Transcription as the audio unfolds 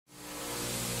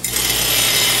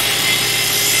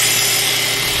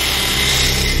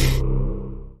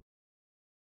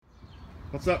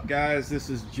What's up, guys? This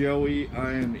is Joey.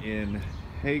 I am in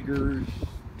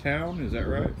Hagerstown, is that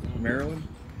right? Maryland.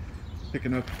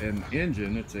 Picking up an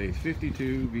engine. It's a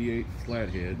 52 V8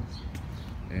 Flathead,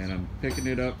 and I'm picking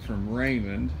it up from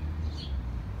Raymond.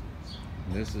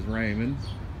 And this is Raymond.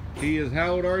 He is,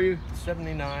 how old are you?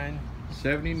 79.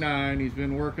 79. He's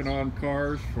been working on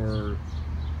cars for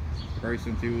probably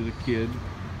since he was a kid.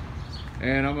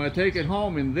 And I'm going to take it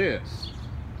home in this.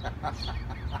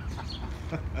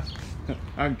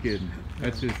 I'm kidding.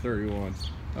 That's his 31.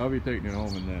 I'll be taking it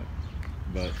home in that.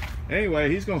 But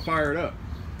anyway, he's going to fire it up.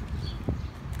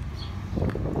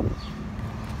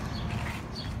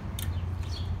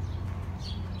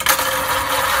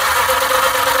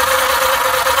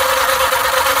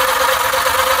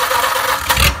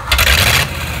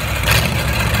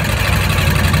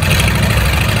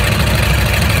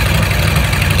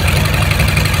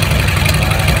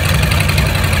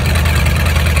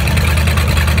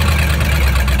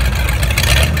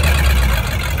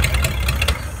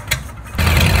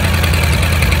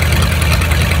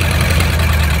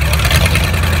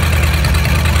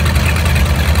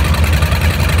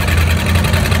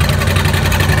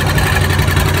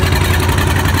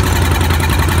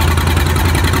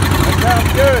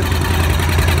 Good.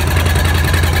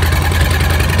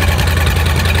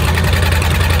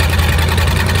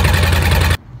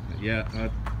 Yeah,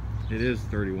 it is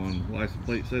 31. License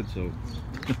plate said so.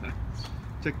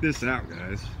 Check this out,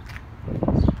 guys.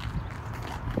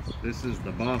 This is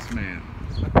the boss man.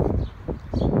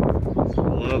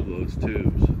 Love those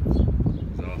tubes,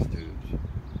 exhaust tubes.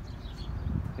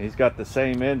 He's got the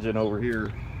same engine over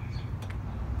here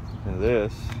as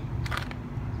this.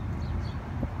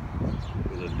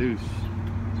 With a deuce.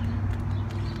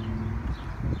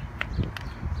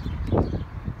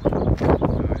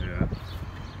 Oh yeah.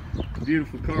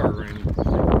 Beautiful car, Raymond.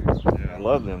 Yeah, I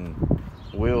love them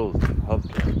wheels and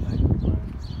hubcaps.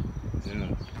 Yeah.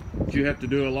 Did you have to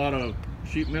do a lot of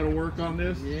sheet metal work on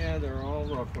this? Yeah, they're all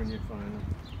rough when you find them.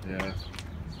 Yeah.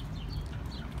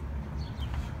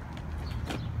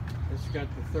 It's got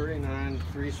the 39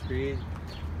 3-speed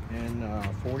and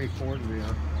 40 Ford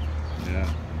rear.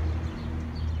 Yeah.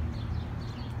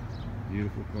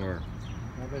 Beautiful car.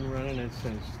 I've been running it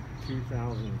since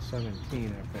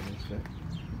 2017. I finished it.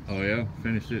 Oh yeah?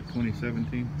 Finished it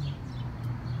 2017?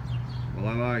 Well,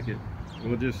 I like it.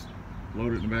 We'll just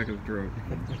load it in the back of the truck.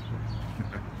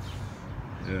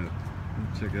 Yeah.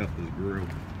 Let's check out this grill.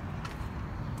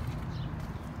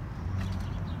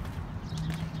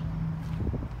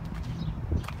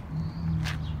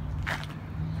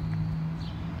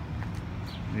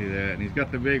 See that? And he's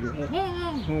got the big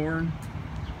horn.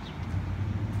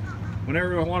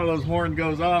 Whenever one of those horns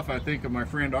goes off, I think of my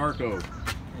friend Arco.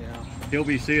 Yeah. He'll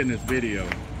be seeing this video.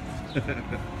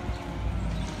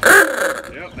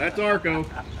 Yep, that's Arco.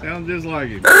 Sounds just like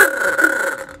him.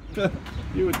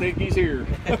 You would think he's here.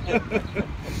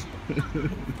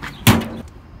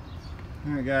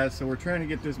 Alright guys, so we're trying to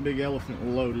get this big elephant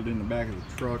loaded in the back of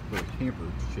the truck with a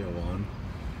camper shell on.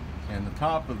 And the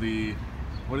top of the,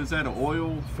 what is that, an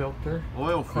oil Filter?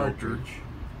 Oil filter. Cartridge.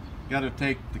 Got to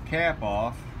take the cap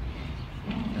off,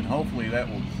 and hopefully that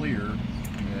will clear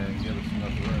and give us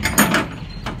enough room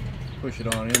to push it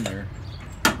on in there.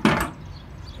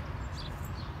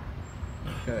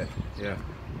 Okay, yeah.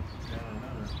 Got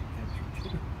another.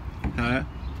 Huh?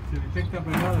 So we picked up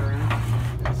another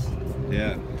end.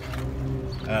 Yeah.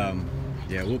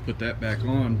 Yeah, we'll put that back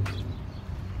on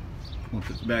once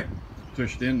it's back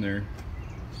pushed in there.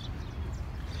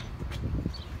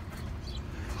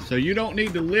 So you don't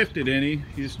need to lift it any,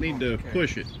 you just need to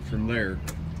push it from there.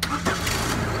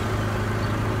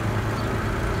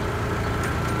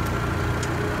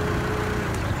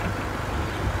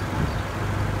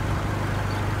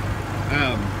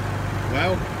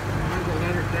 Well,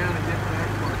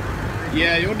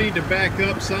 yeah, you'll need to back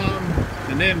up some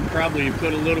and then probably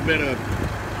put a little bit of,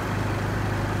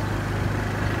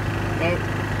 oh,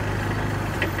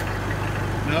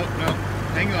 no,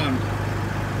 hang on.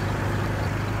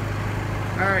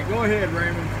 All right, go ahead,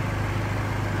 Raymond.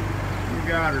 You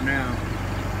got her now.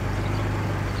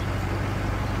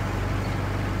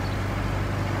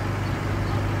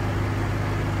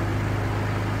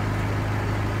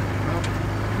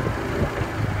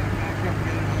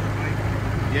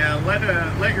 Yeah,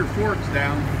 let your forks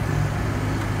down.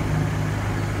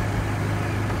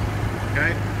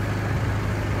 Okay.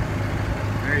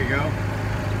 There you go.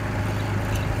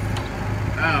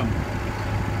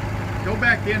 Go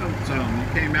back in some. You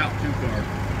came out too far.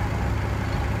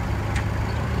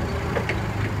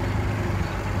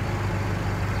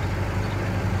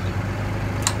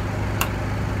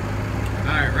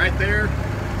 right there.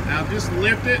 Now Now just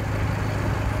lift it.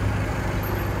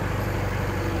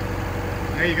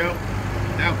 There you go.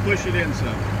 Now push it in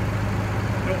some.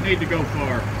 Don't need to go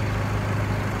far.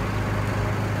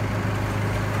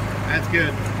 That's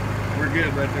good. We're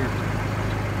good right there.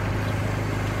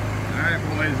 Alright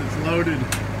boys, it's loaded. Is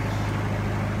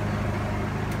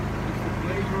the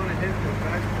blade going to hit the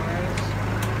back glass?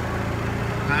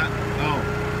 Oh.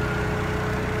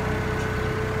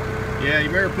 Yeah,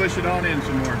 you better push it on in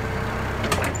some more.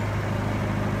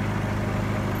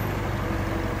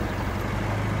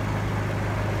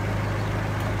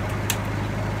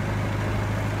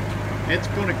 It's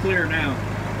going to clear now.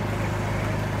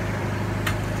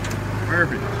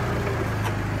 Perfect.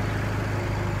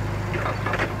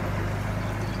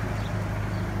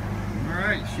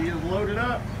 Alright, she is loaded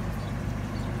up.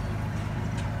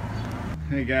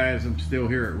 Hey guys, I'm still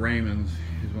here at Raymond's.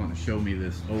 He's wanting to show me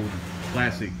this old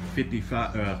classic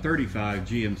 35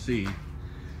 GMC.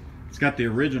 It's got the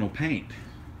original paint.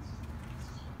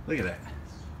 Look at that.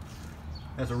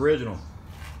 That's original.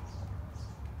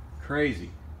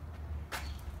 Crazy.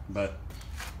 But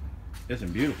it's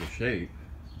in beautiful shape.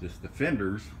 Just the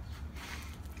fenders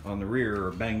on the rear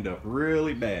are banged up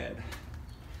really bad.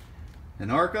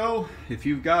 And Arco, if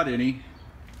you've got any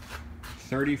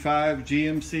 35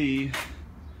 GMC,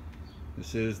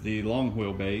 this is the long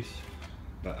wheelbase,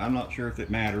 but I'm not sure if it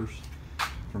matters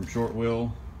from short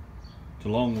wheel to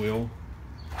long wheel,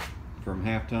 from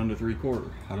half ton to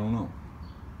 3/4. I don't know,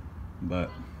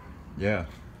 but yeah,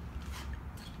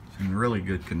 it's in really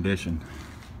good condition.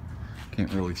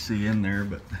 Can't really see in there,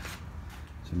 but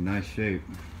it's in nice shape.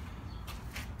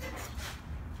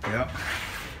 Yep.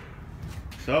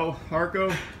 So Arco,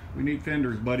 we need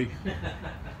fenders, buddy.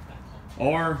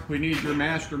 Or we need your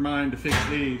mastermind to fix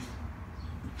these.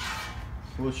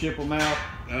 We'll ship them out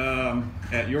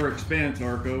at your expense,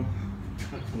 Arco.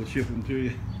 We'll ship them to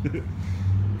you.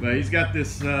 But he's got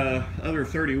this other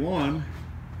 31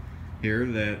 here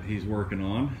that he's working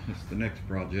on. It's the next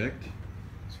project.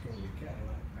 It's going to be Cadillac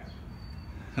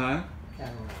Huh?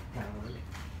 Cadillac powered.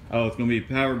 Oh, it's going to be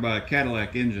powered by a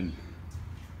Cadillac engine.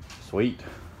 Sweet.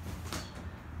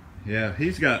 Yeah,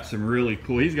 he's got some really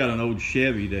cool. He's got an old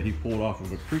Chevy that he pulled off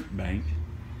of a creek bank.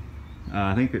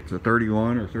 I think it's a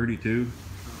 31 or 32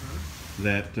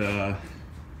 that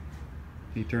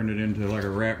he turned it into like a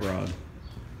rat rod,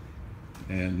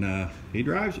 and he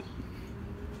drives it.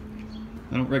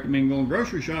 I don't recommend going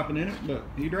grocery shopping in it, but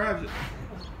he drives it.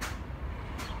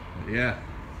 But yeah,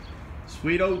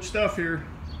 sweet old stuff here.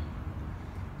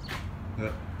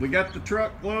 But we got the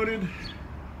truck loaded,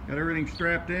 got everything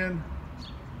strapped in.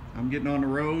 I'm getting on the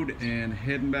road and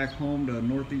heading back home to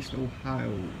Northeast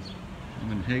Ohio.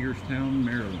 I'm in Hagerstown,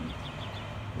 Maryland.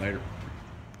 Later.